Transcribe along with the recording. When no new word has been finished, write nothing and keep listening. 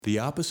The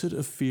opposite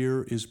of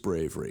fear is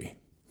bravery.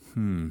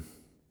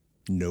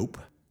 Nope.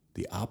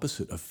 The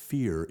opposite of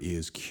fear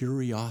is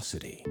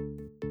curiosity.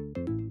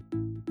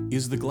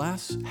 Is the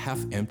glass half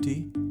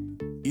empty?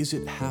 Is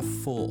it half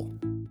full?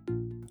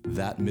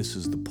 That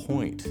misses the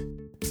point.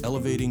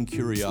 Elevating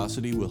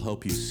curiosity will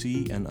help you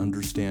see and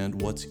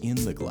understand what's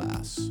in the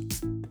glass.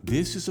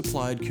 This is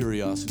Applied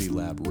Curiosity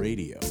Lab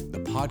Radio, the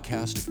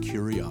podcast of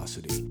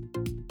curiosity.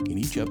 In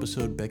each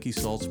episode, Becky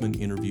Saltzman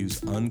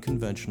interviews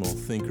unconventional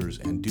thinkers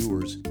and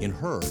doers in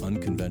her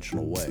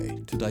unconventional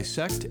way to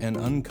dissect and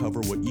uncover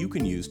what you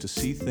can use to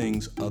see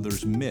things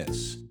others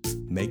miss,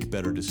 make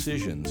better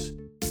decisions,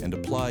 and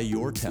apply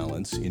your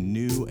talents in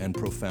new and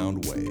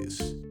profound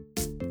ways.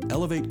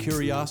 Elevate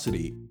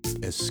curiosity,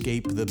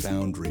 escape the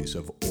boundaries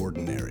of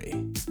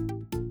ordinary.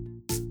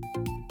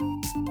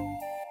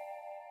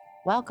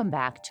 Welcome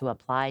back to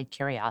Applied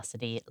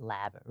Curiosity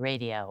Lab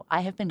Radio.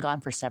 I have been gone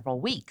for several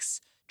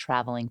weeks,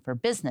 traveling for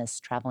business,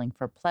 traveling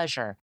for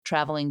pleasure,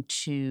 traveling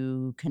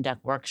to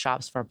conduct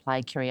workshops for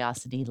Applied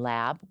Curiosity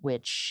Lab,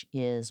 which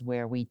is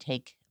where we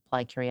take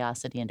applied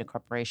curiosity into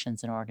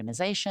corporations and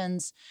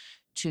organizations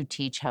to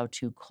teach how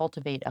to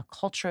cultivate a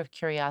culture of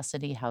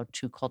curiosity, how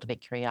to cultivate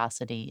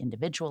curiosity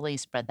individually,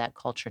 spread that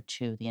culture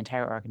to the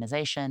entire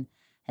organization,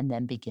 and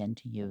then begin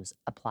to use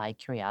applied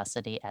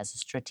curiosity as a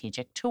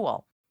strategic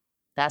tool.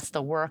 That's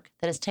the work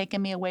that has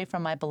taken me away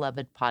from my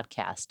beloved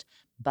podcast.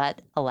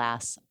 But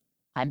alas,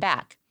 I'm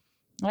back.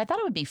 And I thought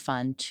it would be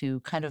fun to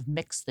kind of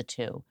mix the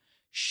two,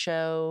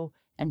 show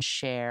and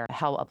share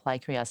how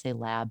Applied Curiosity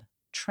Lab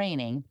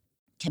training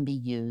can be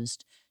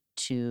used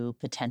to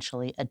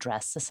potentially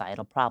address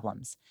societal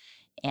problems.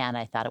 And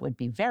I thought it would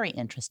be very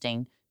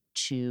interesting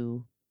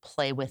to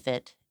play with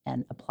it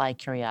and apply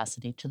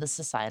curiosity to the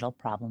societal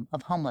problem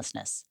of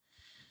homelessness.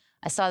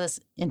 I saw this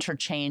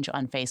interchange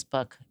on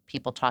Facebook,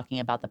 people talking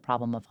about the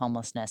problem of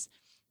homelessness.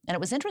 And it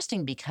was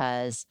interesting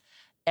because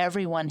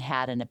everyone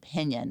had an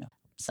opinion.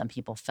 Some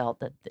people felt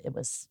that it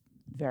was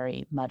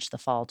very much the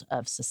fault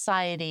of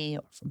society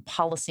or from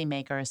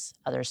policymakers.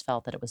 Others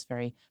felt that it was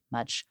very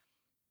much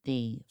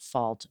the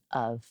fault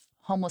of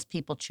homeless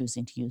people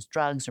choosing to use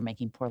drugs or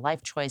making poor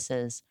life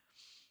choices,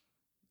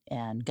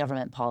 and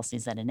government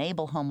policies that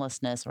enable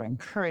homelessness or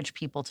encourage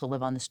people to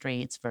live on the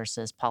streets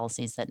versus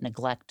policies that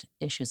neglect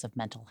issues of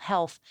mental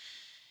health.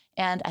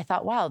 And I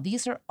thought, wow,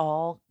 these are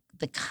all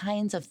the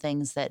kinds of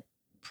things that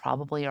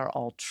probably are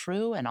all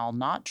true and all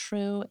not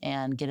true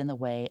and get in the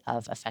way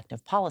of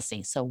effective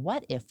policy. So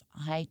what if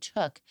I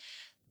took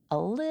a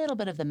little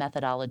bit of the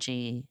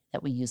methodology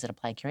that we use at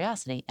Applied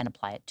Curiosity and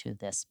apply it to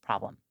this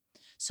problem?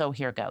 So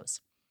here goes.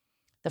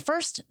 The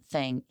first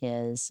thing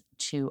is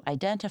to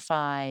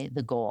identify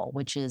the goal,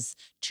 which is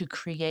to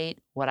create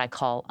what I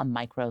call a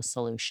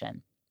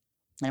microsolution.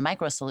 And a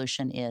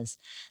microsolution is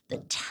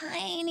the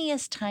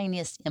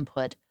tiniest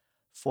input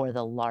for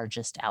the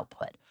largest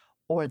output,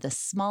 or the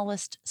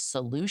smallest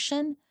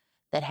solution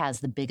that has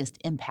the biggest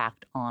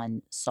impact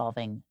on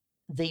solving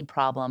the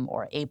problem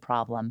or a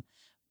problem,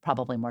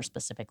 probably more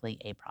specifically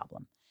a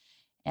problem.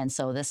 And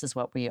so this is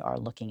what we are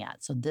looking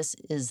at. So this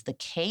is the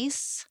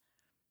case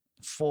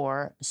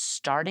for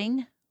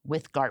starting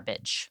with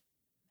garbage,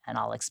 and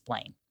I'll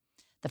explain.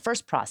 The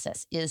first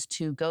process is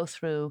to go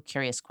through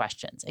curious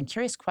questions. And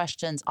curious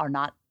questions are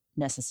not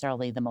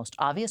necessarily the most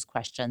obvious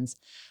questions,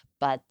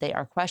 but they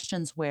are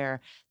questions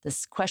where the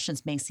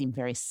questions may seem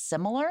very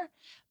similar,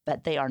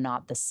 but they are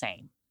not the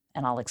same.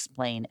 And I'll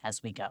explain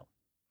as we go.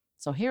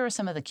 So here are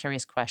some of the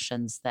curious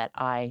questions that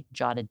I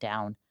jotted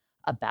down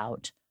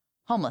about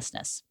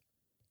homelessness.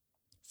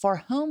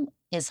 For whom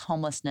is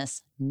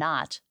homelessness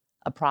not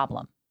a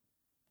problem,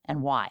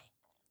 and why?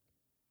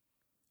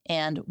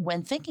 And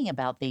when thinking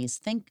about these,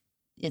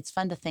 it's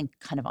fun to think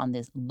kind of on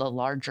the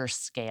larger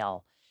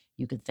scale.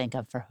 You could think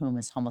of for whom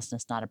is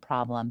homelessness not a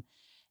problem,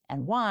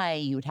 and why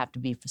you would have to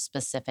be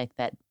specific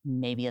that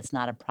maybe it's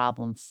not a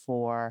problem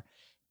for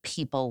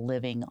people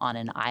living on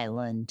an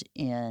island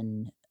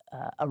in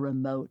a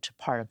remote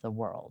part of the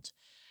world.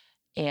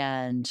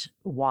 And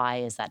why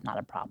is that not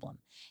a problem?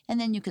 And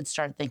then you could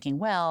start thinking,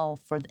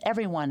 well, for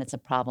everyone, it's a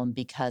problem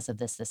because of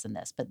this, this, and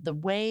this. But the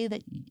way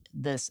that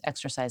this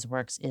exercise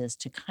works is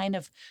to kind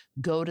of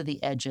go to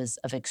the edges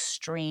of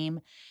extreme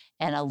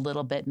and a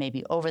little bit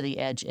maybe over the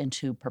edge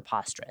into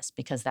preposterous,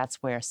 because that's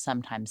where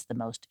sometimes the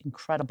most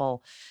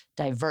incredible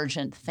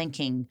divergent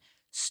thinking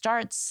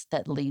starts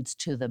that leads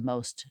to the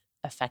most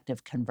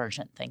effective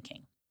convergent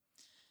thinking.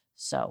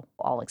 So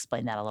I'll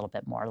explain that a little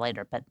bit more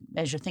later. But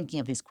as you're thinking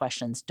of these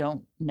questions,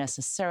 don't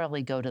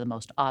necessarily go to the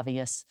most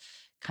obvious,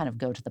 kind of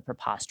go to the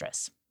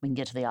preposterous. We can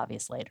get to the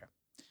obvious later.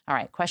 All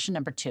right, question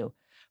number 2.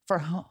 For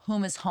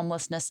whom is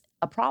homelessness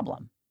a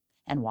problem,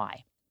 and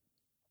why?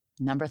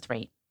 Number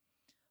 3,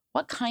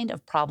 what kind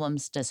of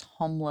problems does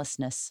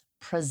homelessness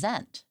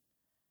present?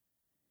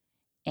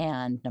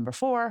 And number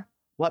 4,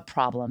 what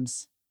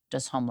problems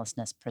does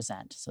homelessness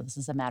present? So this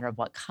is a matter of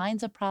what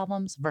kinds of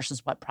problems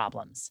versus what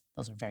problems.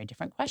 Those are very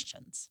different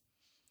questions.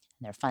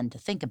 And they're fun to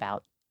think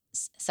about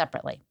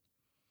separately.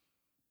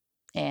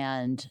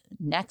 And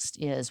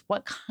next is,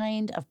 what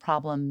kind of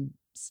problems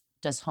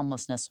does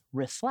homelessness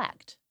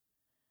reflect?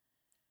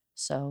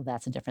 So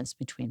that's a difference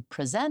between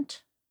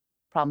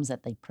problems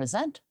that they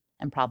present,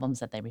 and problems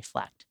that they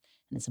reflect.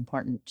 And it's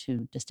important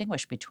to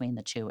distinguish between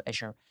the two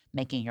as you're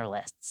making your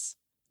lists.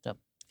 So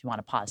if you want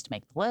to pause to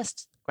make the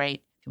list,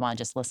 great. If you want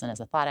to just listen as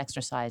a thought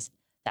exercise,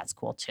 that's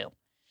cool too.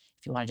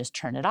 If you want to just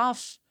turn it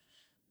off,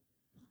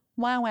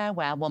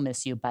 we'll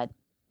miss you, but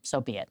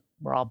so be it.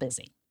 We're all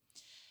busy.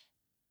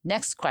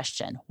 Next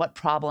question, what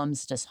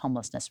problems does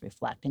homelessness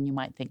reflect? And you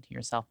might think to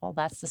yourself, well,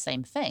 that's the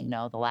same thing.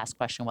 No, the last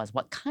question was,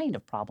 what kind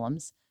of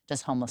problems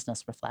does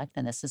homelessness reflect?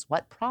 And this is,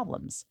 what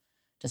problems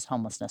does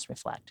homelessness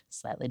reflect?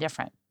 Slightly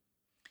different.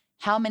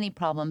 How many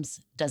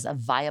problems does a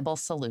viable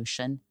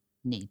solution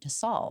need to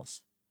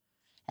solve?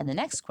 And the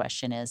next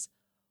question is,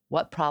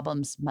 what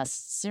problems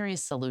must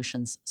serious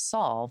solutions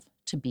solve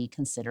to be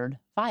considered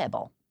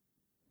viable?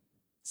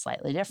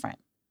 Slightly different.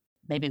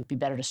 Maybe it would be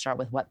better to start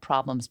with what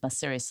problems must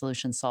serious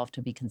solutions solve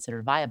to be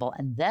considered viable,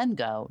 and then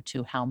go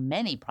to how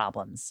many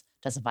problems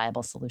does a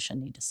viable solution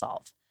need to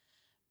solve.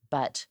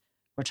 But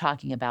we're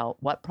talking about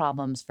what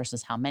problems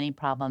versus how many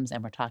problems,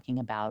 and we're talking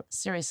about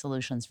serious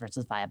solutions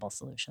versus viable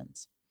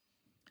solutions.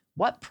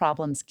 What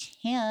problems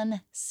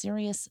can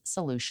serious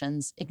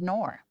solutions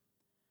ignore?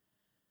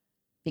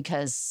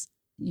 Because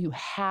you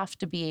have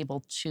to be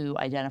able to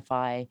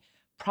identify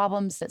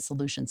problems that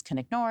solutions can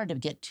ignore to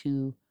get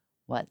to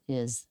what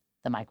is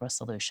the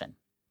microsolution.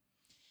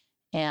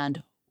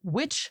 And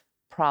which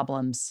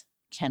problems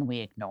can we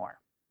ignore,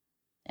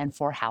 and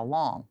for how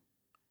long?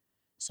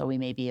 So we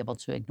may be able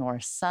to ignore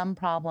some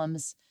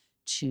problems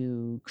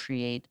to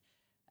create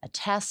a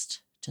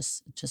test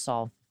to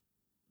solve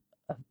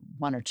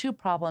one or two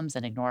problems,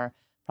 and ignore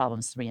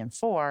problems 3 and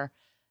 4,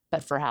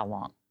 but for how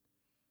long?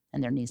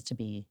 And there needs to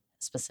be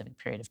a specific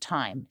period of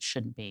time. It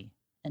shouldn't be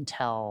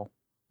until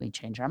we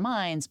change our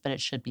minds, but it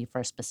should be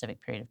for a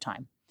specific period of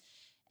time.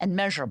 And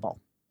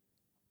measurable.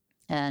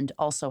 And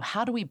also,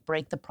 how do we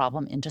break the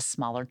problem into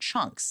smaller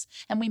chunks?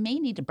 And we may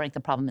need to break the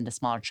problem into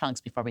smaller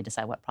chunks before we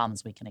decide what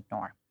problems we can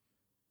ignore.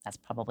 That's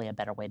probably a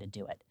better way to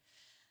do it.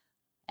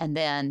 And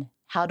then,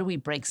 how do we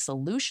break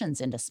solutions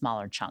into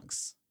smaller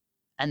chunks?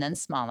 And then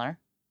smaller,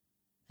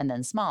 and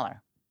then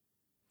smaller.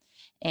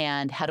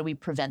 And how do we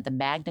prevent the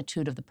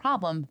magnitude of the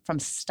problem from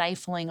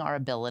stifling our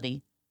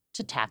ability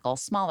to tackle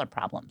smaller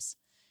problems?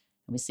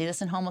 And we see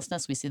this in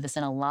homelessness. We see this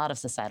in a lot of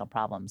societal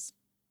problems.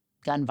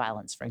 Gun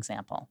violence, for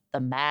example. The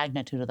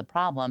magnitude of the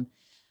problem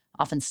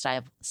often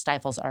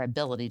stifles our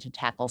ability to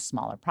tackle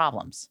smaller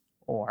problems.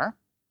 Or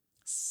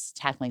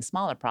tackling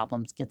smaller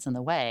problems gets in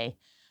the way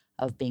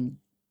of being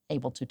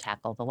able to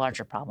tackle the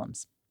larger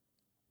problems.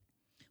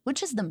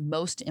 Which is the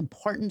most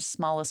important,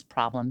 smallest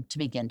problem to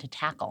begin to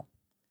tackle?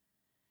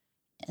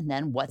 And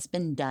then what's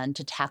been done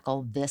to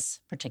tackle this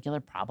particular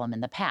problem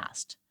in the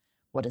past?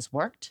 What has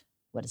worked?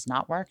 What has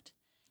not worked?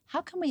 How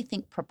can we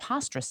think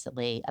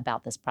preposterously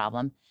about this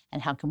problem?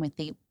 And how can we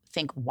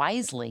think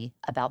wisely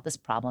about this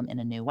problem in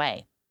a new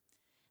way?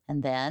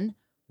 And then,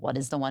 what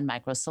is the one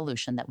micro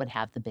solution that would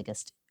have the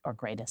biggest or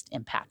greatest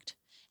impact?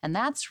 And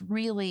that's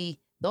really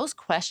those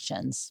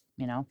questions,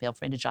 feel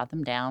free to jot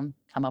them down,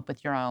 come up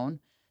with your own.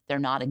 They're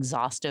not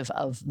exhaustive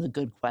of the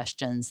good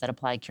questions that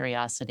applied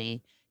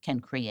curiosity can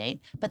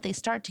create, but they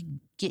start to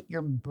get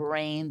your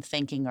brain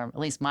thinking, or at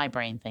least my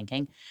brain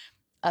thinking,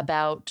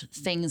 about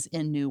things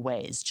in new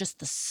ways, just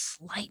the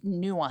slight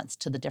nuance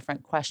to the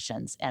different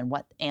questions and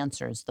what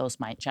answers those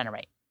might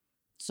generate.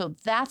 So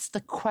that's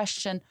the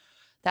question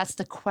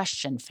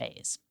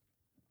phase.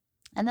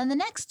 And then the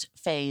next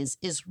phase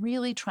is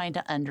really trying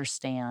to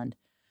understand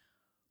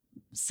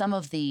some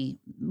of the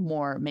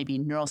more maybe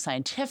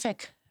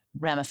neuroscientific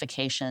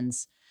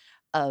ramifications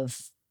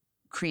of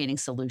creating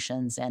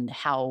solutions and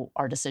how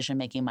our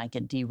decision-making might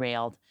get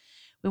derailed.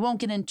 We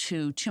won't get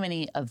into too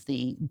many of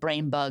the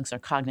brain bugs or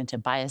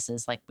cognitive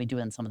biases like we do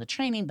in some of the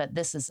training, but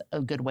this is a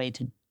good way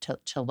to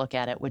look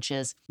at it, which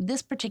is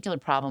this particular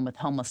problem with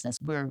homelessness.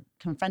 We're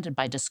confronted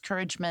by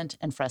discouragement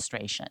and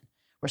frustration.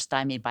 We're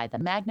stymied by the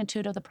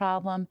magnitude of the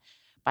problem,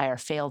 by our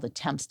failed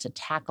attempts to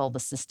tackle the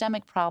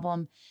systemic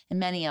problem, and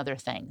many other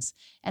things.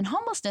 And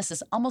homelessness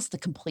is almost the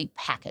complete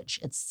package.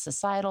 It's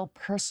societal,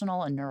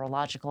 personal, and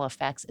neurological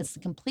effects. It's the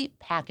complete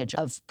package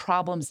of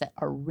problems that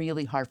are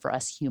really hard for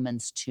us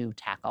humans to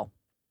tackle.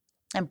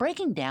 And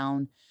breaking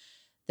down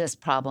this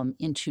problem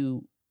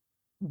into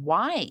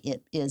why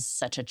it is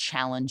such a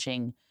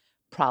challenging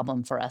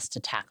problem for us to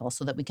tackle,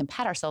 so that we can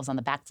pat ourselves on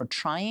the back for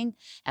trying,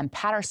 and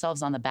pat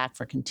ourselves on the back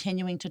for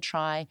continuing to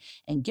try,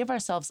 and give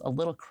ourselves a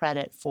little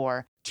credit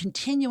for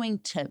continuing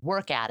to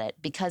work at it,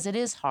 because it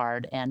is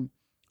hard, and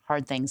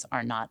hard things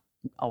are not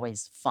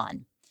always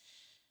fun.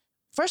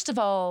 First of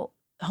all,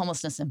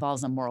 homelessness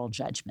involves a moral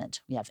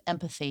judgment. We have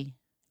empathy,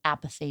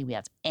 apathy, we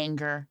have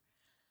anger,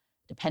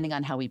 depending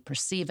on how we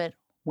perceive it,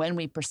 when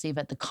we perceive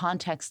it, the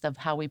context of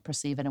how we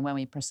perceive it and when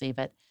we perceive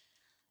it.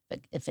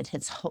 If it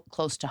hits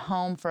close to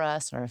home for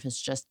us, or if it's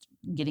just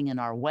getting in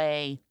our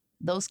way,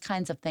 those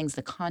kinds of things,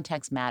 the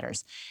context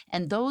matters.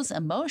 And those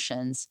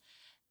emotions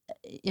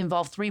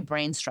involve three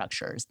brain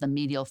structures: the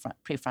medial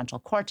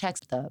prefrontal cortex,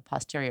 the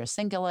posterior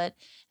cingulate,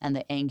 and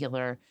the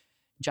angular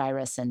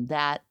gyrus. And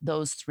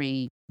those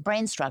three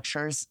brain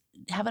structures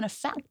have an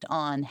effect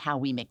on how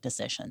we make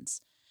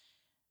decisions.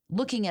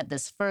 Looking at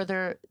this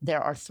further,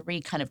 there are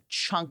three kind of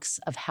chunks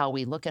of how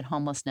we look at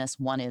homelessness.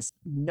 One is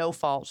no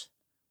fault,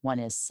 one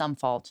is some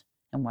fault,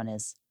 and one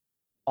is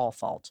all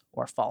fault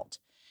or fault.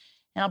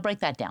 And I'll break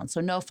that down.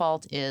 So no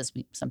fault is,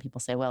 some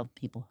people say, well,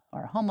 people who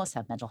are homeless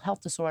have mental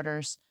health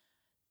disorders.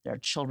 There are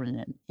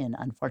children in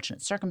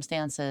unfortunate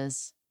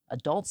circumstances,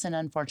 adults in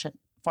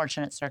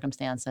unfortunate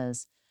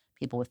circumstances,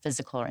 people with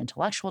physical or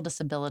intellectual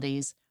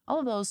disabilities. All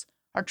of those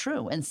are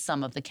true in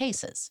some of the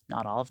cases.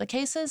 Not all of the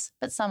cases,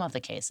 but some of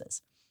the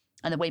cases.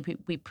 And the way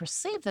we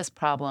perceive this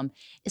problem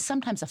is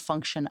sometimes a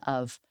function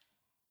of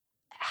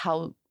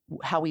how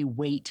we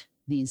weight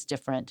these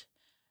different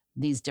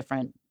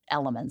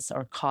elements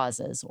or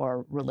causes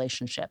or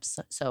relationships.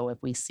 So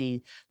if we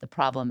see the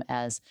problem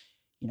as,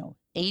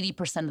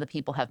 80% of the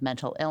people have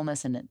mental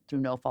illness and through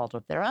no fault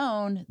of their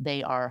own,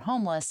 they are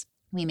homeless,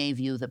 we may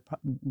view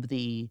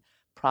the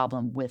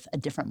problem with a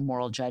different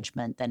moral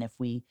judgment than if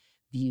we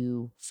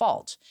view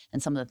fault.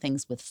 And some of the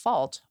things with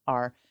fault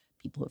are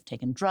people who have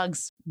taken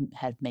drugs,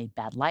 have made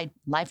bad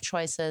life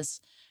choices,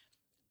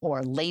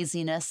 or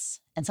laziness.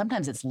 And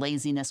sometimes it's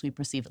laziness. We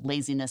perceive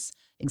laziness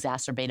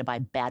exacerbated by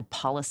bad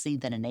policy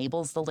that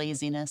enables the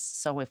laziness.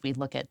 So if we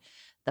look at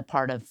the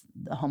part of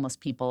the homeless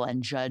people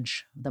and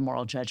judge the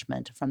moral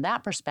judgment from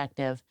that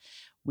perspective,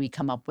 we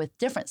come up with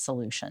different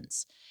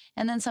solutions.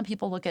 And then some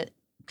people look at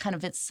kind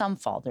of it's some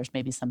fault. There's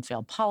maybe some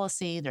failed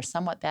policy. There's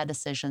somewhat bad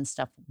decisions,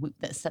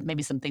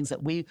 maybe some things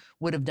that we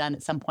would have done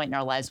at some point in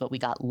our lives, but we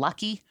got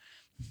lucky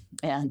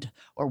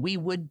or we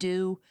would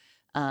do.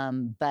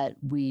 But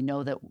we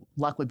know that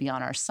luck would be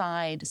on our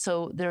side.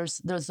 So there's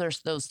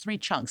those three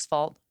chunks: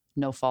 fault,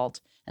 no fault,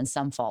 and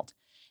some fault.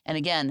 And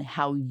again,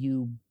 how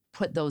you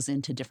put those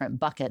into different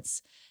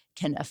buckets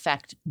can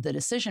affect the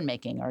decision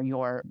making or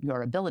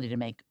your ability to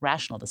make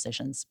rational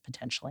decisions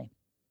potentially.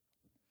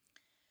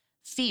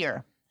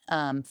 Fear,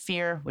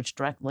 which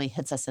directly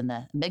hits us in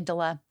the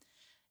amygdala,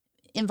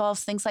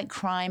 involves things like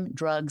crime,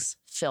 drugs,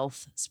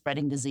 filth,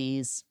 spreading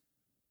disease,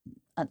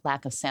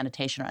 lack of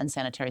sanitation or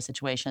unsanitary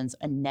situations,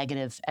 and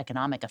negative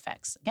economic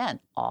effects. Again,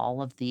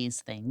 all of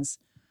these things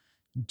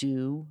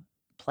do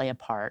play a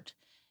part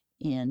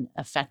in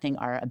affecting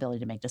our ability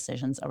to make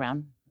decisions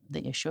around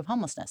the issue of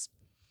homelessness.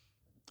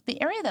 The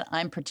area that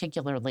I'm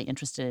particularly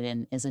interested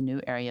in is a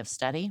new area of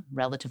study,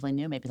 relatively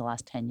new, maybe the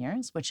last 10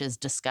 years, which is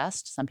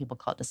disgust. Some people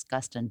call it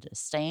disgust and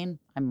disdain.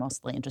 I'm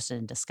mostly interested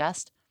in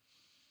disgust.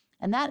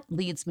 And that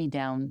leads me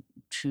down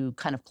to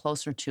kind of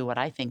closer to what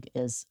I think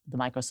is the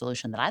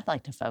microsolution that I'd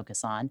like to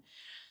focus on.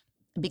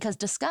 Because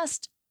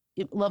disgust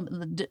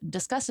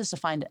is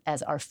defined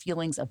as our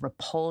feelings of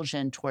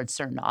repulsion towards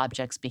certain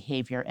objects,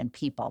 behavior, and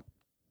people.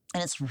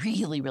 And it's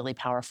really, really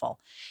powerful.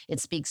 It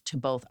speaks to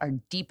both our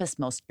deepest,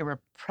 most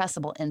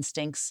irrepressible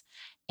instincts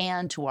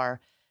and to our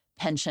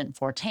penchant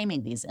for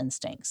taming these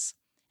instincts.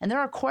 And there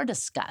are core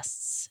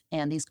disgusts,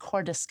 and these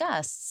core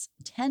disgusts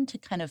tend to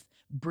kind of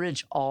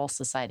bridge all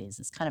societies.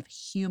 It's kind of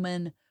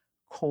human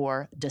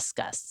core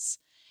disgusts.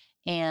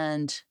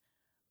 And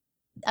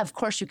of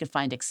course, you could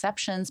find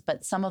exceptions,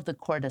 but some of the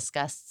core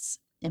disgusts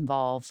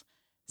involve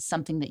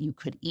something that you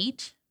could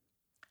eat,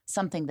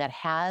 something that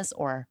has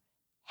or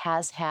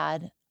has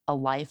had a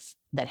life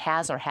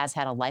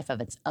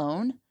of its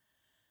own.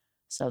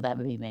 So that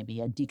would be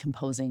maybe a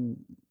decomposing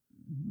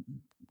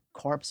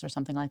corpse or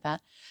something like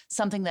that.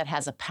 Something that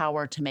has a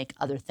power to make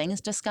other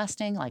things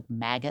disgusting, like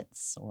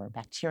maggots or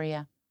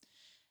bacteria.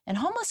 And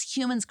homeless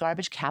humans'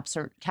 garbage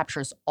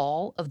captures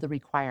all of the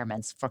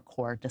requirements for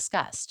core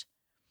disgust.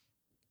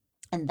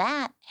 And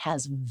that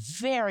has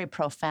very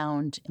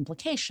profound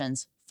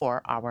implications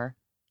for our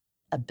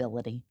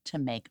ability to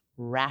make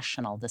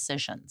rational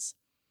decisions.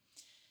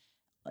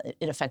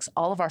 It affects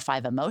all of our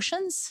 5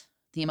 emotions,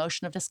 the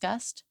emotion of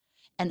disgust,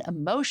 and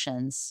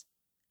emotions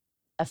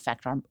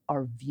affect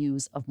our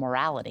views of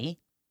morality,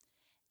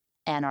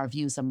 and our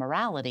views of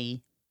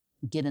morality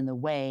get in the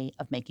way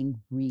of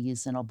making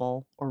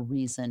reasonable or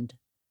reasoned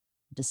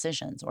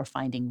decisions or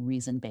finding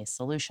reason-based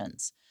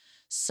solutions.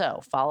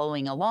 So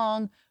following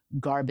along,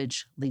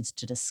 garbage leads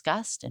to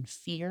disgust and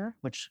fear,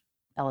 which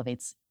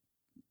elevates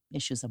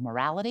issues of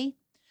morality,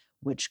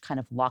 which kind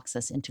of locks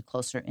us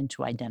closer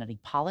into identity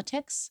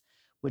politics,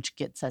 which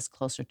gets us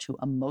closer to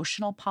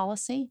emotional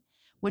policy,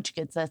 which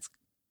gets us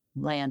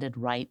landed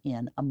right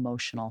in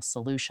emotional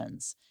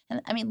solutions.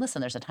 And I mean, listen,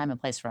 there's a time and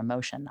place for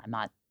emotion. I'm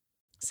not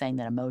saying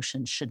that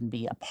emotion shouldn't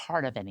be a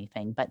part of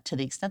anything, but to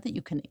the extent that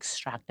you can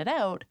extract it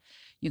out,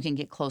 you can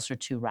get closer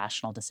to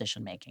rational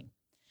decision making.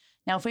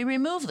 Now, if we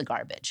remove the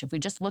garbage, if we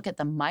just look at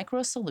the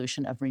micro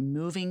solution of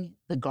removing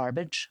the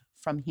garbage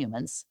from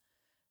humans,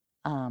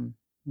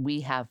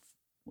 we have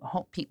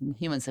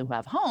humans who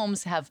have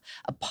homes have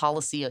a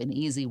policy, an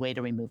easy way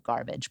to remove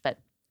garbage. But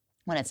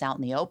when it's out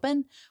in the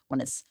open,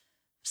 when it's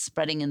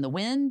spreading in the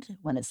wind,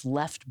 when it's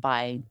left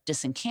by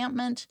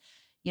disencampment,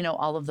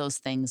 all of those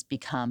things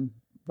become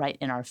right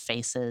in our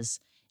faces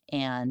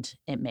And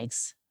it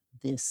makes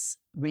this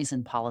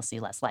reasoned policy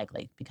less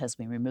likely because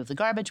we remove the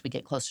garbage, we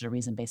get closer to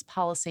reason-based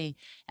policy,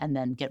 and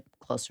then get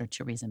closer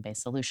to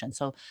reason-based solution.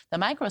 So the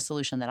micro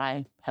solution that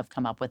I have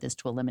come up with is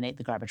to eliminate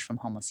the garbage from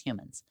homeless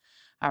humans.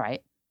 All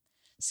right,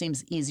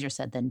 seems easier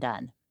said than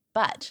done.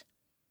 But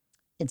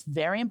it's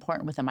very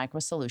important with a micro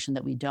solution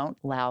that we don't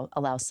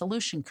allow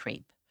solution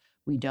creep.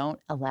 We don't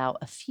allow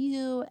a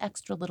few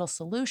extra little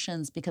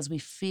solutions because we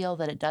feel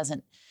that it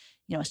doesn't,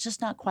 it's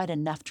just not quite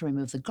enough to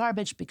remove the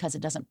garbage because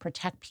it doesn't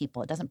protect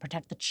people. It doesn't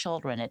protect the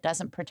children. It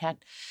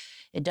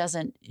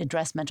doesn't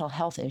address mental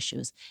health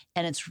issues.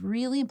 And it's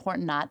really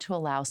important not to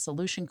allow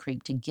solution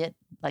creep to get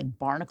like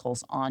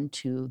barnacles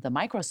onto the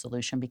micro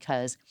solution,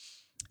 because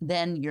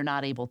then you're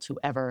not able to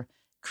ever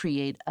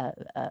create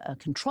a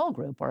control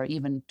group or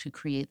even to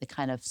create the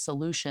kind of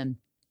solution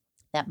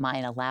that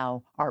might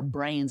allow our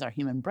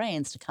human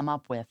brains, to come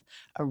up with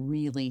a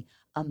really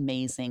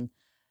amazing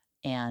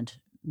and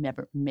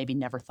maybe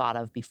never thought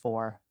of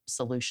before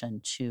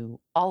solution to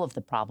all of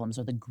the problems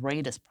or the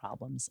greatest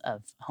problems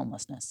of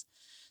homelessness.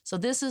 So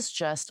this is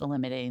just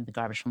eliminating the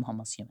garbage from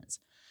homeless humans.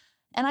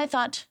 And I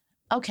thought,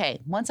 okay,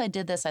 once I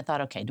did this, I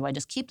thought, okay, do I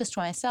just keep this to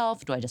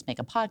myself? Do I just make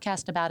a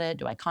podcast about it?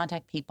 Do I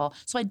contact people?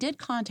 So I did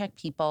contact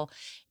people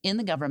in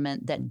the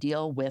government that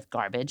deal with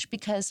garbage,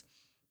 because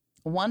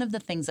one of the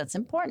things that's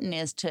important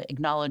is to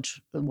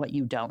acknowledge what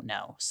you don't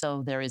know.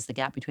 So there is the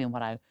gap between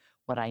what I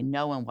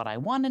know and what I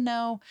want to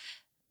know.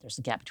 There's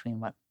a gap between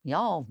what we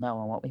all know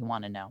and what we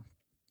want to know.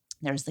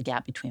 There's the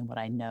gap between what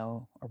I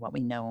know or what we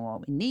know and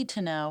what we need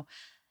to know.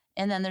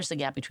 And then there's the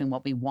gap between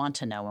what we want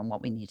to know and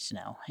what we need to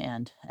know.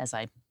 And as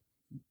I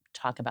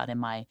talk about in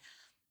my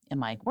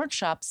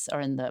workshops,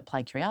 or in the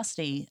Applied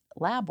Curiosity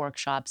Lab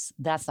workshops,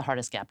 that's the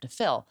hardest gap to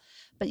fill.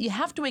 But you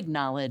have to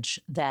acknowledge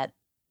that,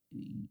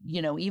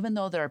 even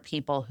though there are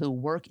people who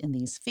work in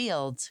these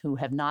fields who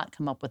have not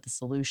come up with a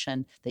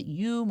solution that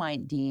you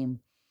might deem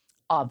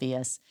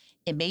obvious,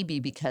 it may be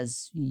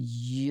because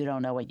you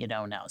don't know what you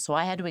don't know. So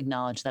I had to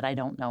acknowledge that I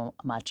don't know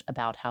much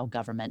about how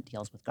government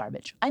deals with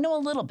garbage. I know a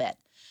little bit.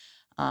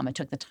 I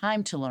took the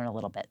time to learn a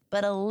little bit,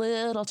 but a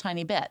little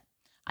tiny bit.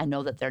 I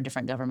know that there are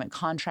different government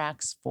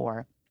contracts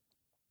for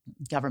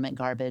government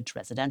garbage,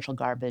 residential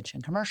garbage,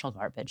 and commercial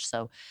garbage.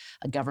 So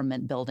a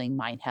government building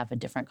might have a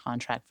different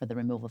contract for the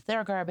removal of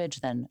their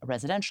garbage than a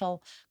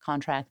residential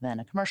contract, than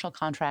a commercial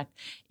contract.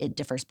 It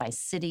differs by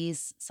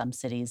cities. Some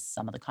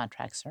of the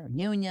contracts are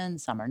union,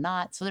 some are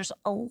not. So there's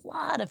a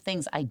lot of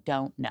things I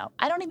don't know.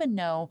 I don't even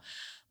know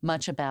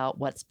much about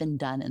what's been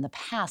done in the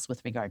past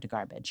with regard to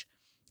garbage.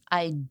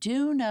 I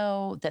do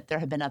know that there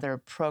have been other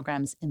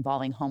programs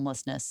involving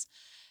homelessness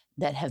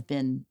that have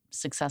been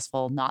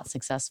successful, not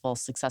successful,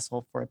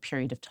 successful for a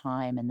period of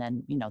time. And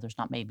then, there's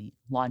not maybe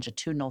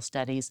longitudinal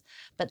studies,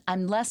 but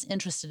I'm less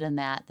interested in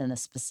that than the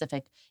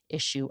specific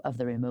issue of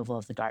the removal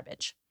of the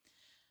garbage.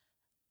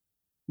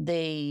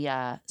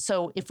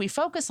 So if we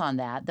focus on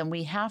that, then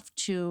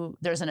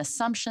there's an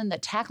assumption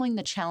that tackling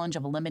the challenge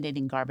of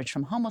eliminating garbage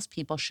from homeless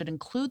people should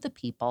include the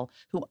people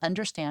who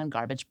understand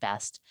garbage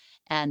best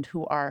and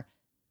who are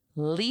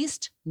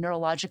least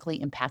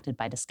neurologically impacted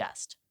by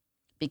disgust.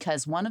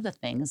 Because one of the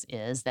things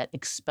is that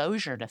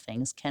exposure to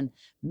things can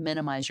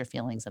minimize your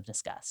feelings of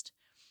disgust.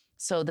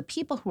 So the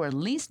people who are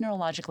least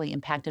neurologically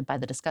impacted by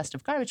the disgust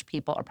of garbage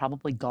people are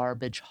probably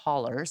garbage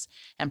haulers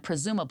and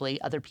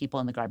presumably other people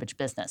in the garbage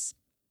business.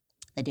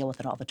 They deal with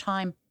it all the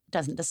time. It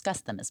doesn't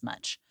disgust them as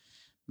much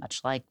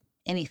like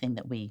anything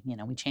that we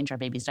change our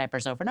baby's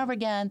diapers over and over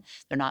again.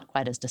 They're not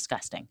quite as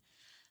disgusting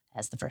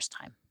as the first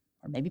time.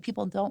 Or maybe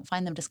people don't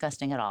find them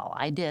disgusting at all.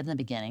 I did in the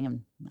beginning,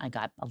 and I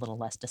got a little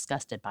less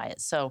disgusted by it.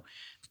 So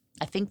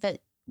I think that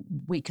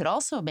we could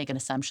also make an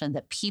assumption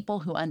that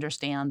people who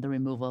understand the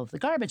removal of the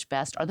garbage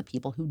best are the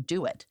people who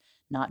do it,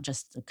 not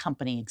just the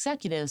company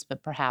executives,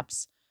 but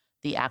perhaps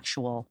the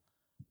actual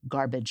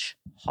garbage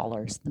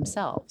haulers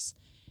themselves.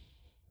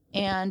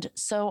 And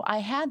so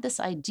I had this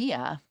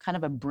idea, kind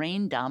of a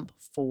brain dump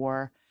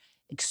for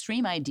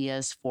extreme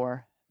ideas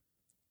for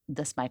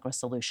this micro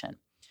solution,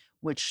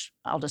 which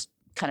I'll just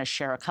kind of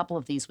share a couple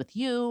of these with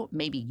you.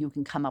 Maybe you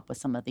can come up with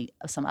some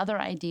other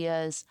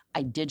ideas.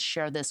 I did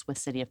share this with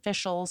city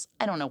officials.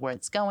 I don't know where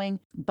it's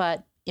going,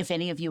 but if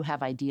any of you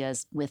have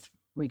ideas with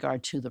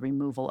regard to the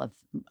removal of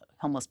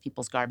homeless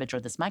people's garbage or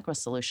this micro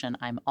solution,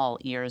 I'm all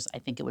ears. I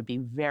think it would be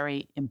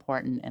very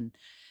important and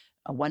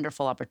a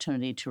wonderful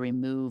opportunity to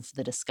remove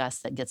the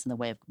disgust that gets in the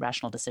way of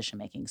rational decision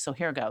making. So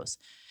here goes.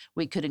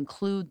 We could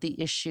include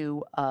the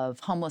issue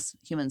of homeless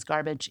humans'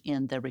 garbage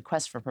in the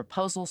request for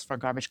proposals for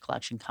garbage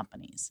collection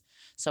companies.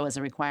 So as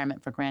a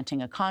requirement for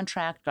granting a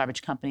contract,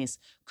 garbage companies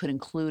could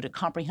include a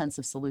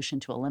comprehensive solution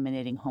to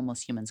eliminating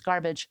homeless humans'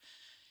 garbage.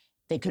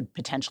 They could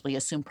potentially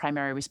assume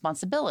primary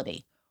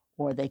responsibility,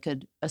 or they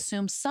could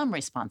assume some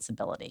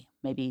responsibility.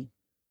 Maybe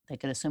they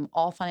could assume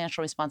all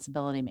financial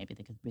responsibility. Maybe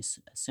they could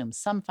assume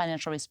some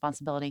financial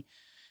responsibility.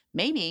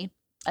 Maybe,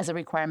 as a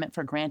requirement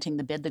for granting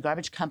the bid, the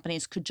garbage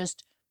companies could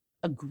just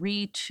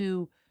agree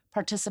to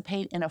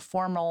participate in a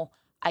formal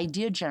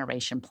idea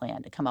generation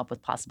plan to come up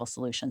with possible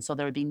solutions. So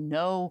there would be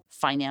no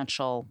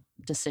financial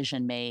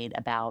decision made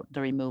about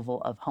the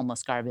removal of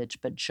homeless garbage,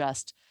 but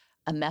just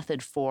a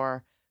method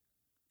for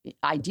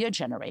idea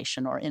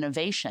generation or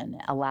innovation,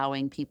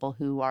 allowing people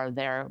who are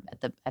there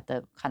at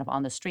the kind of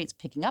on the streets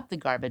picking up the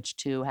garbage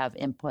to have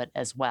input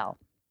as well.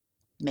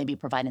 Maybe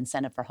provide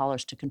incentive for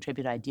haulers to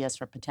contribute ideas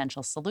for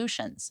potential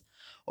solutions,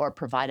 or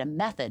provide a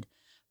method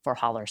for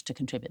haulers to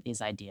contribute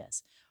these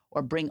ideas,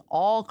 or bring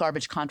all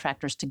garbage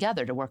contractors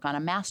together to work on a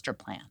master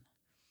plan.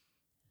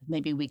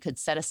 Maybe we could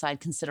set aside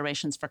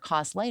considerations for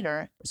cost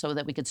later so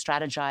that we could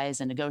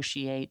strategize and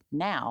negotiate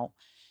now,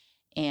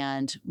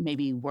 and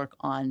maybe work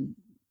on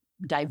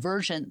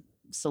divergent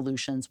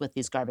solutions with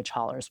these garbage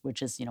haulers,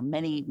 which is,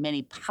 many,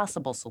 many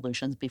possible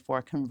solutions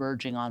before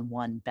converging on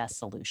one best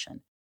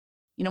solution.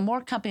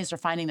 More companies are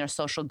finding their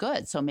social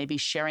good, so maybe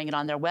sharing it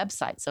on their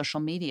website, social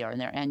media, or in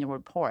their annual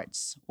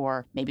reports.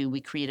 Or maybe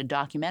we create a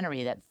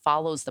documentary that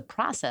follows the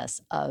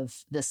process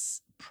of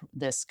this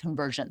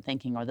convergent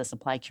thinking or this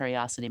applied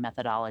curiosity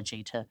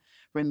methodology to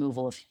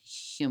removal of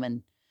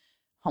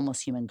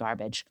homeless human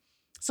garbage.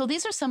 So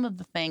these are some of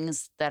the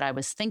things that I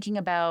was thinking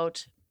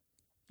about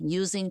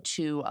using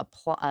to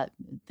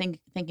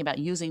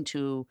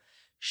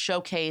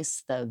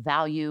showcase the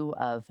value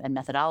of some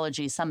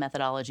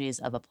methodologies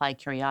of applied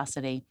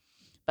curiosity,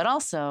 but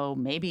also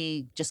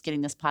maybe just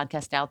getting this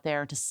podcast out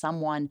there to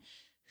someone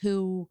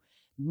who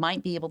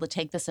might be able to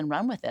take this and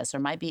run with this, or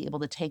might be able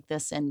to take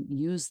this and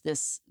use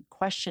this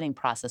questioning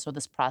process or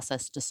this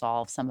process to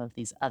solve some of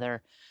these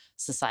other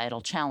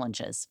societal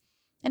challenges.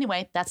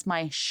 Anyway, that's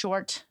my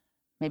short,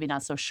 maybe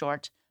not so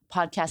short,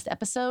 podcast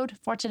episode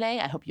for today.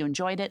 I hope you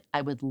enjoyed it.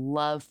 I would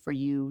love for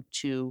you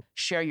to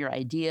share your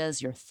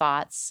ideas, your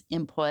thoughts,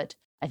 input.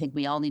 I think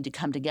we all need to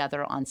come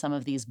together on some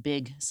of these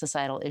big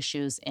societal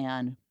issues,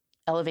 and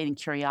elevating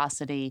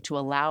curiosity to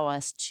allow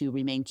us to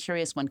remain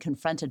curious when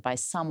confronted by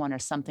someone or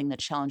something that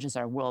challenges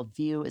our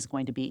worldview is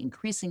going to be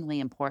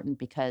increasingly important,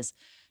 because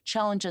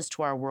challenges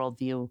to our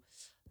worldview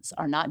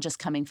are not just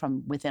coming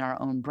from within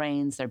our own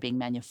brains, they're being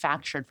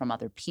manufactured from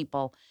other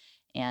people.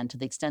 And to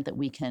the extent that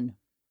we can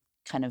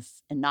kind of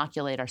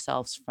inoculate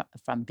ourselves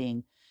from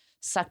being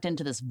sucked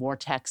into this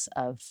vortex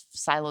of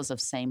silos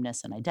of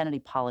sameness and identity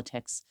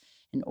politics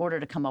in order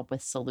to come up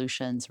with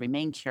solutions,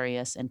 remain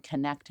curious, and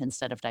connect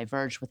instead of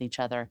diverge with each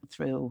other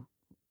through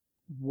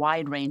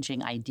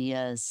wide-ranging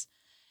ideas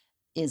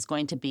is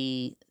going to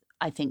be,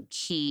 I think,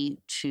 key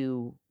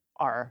to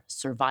our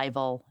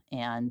survival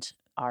and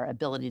our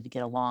ability to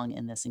get along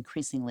in this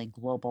increasingly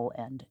global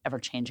and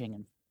ever-changing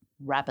and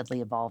rapidly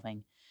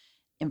evolving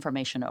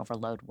information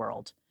overload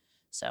world.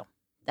 So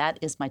that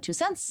is my 2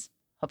 cents.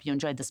 Hope you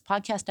enjoyed this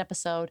podcast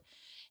episode,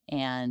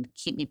 and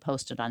keep me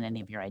posted on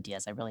any of your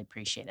ideas. I really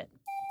appreciate it.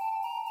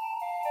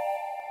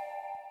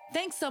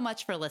 Thanks so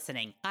much for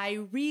listening.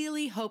 I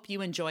really hope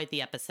you enjoyed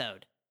the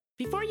episode.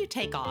 Before you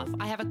take off,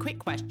 I have a quick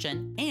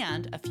question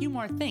and a few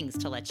more things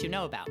to let you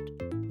know about.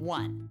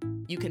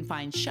 1, you can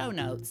find show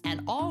notes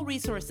and all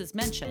resources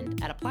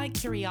mentioned at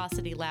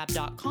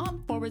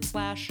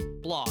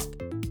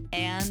appliedcuriositylab.com/blog.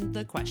 And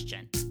the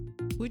question: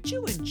 would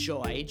you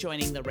enjoy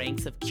joining the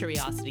ranks of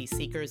curiosity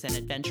seekers and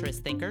adventurous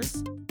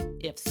thinkers?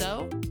 If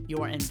so,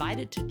 you're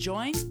invited to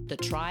join the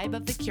Tribe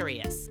of the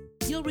Curious.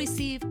 You'll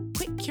receive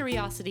Quick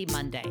Curiosity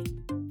Monday.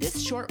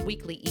 This short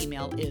weekly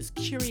email is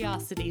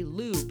curiosity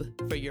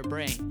lube for your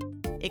brain.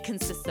 It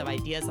consists of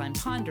ideas I'm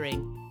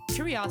pondering,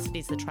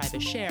 curiosities the tribe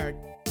has shared,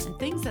 and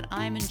things that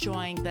I'm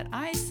enjoying that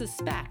I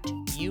suspect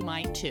you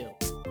might too.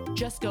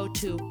 Just go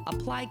to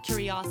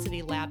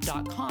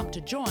appliedcuriositylab.com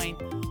to join,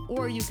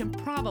 or you can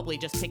probably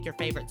just pick your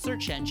favorite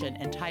search engine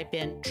and type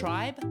in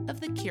Tribe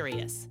of the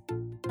Curious.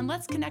 And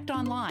let's connect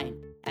online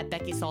at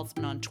Becky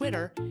Saltzman on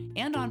Twitter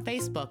and on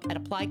Facebook at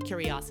Applied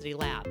Curiosity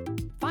Lab.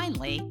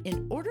 Finally,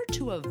 in order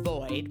to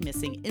avoid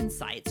missing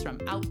insights from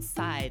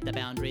outside the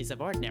boundaries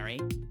of ordinary,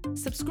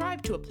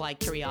 subscribe to Applied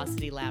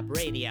Curiosity Lab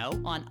Radio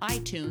on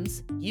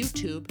iTunes,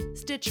 YouTube,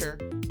 Stitcher,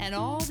 and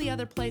all the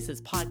other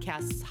places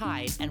podcasts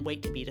hide and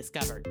wait to be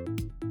discovered.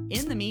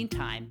 In the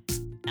meantime,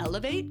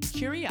 elevate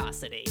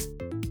curiosity.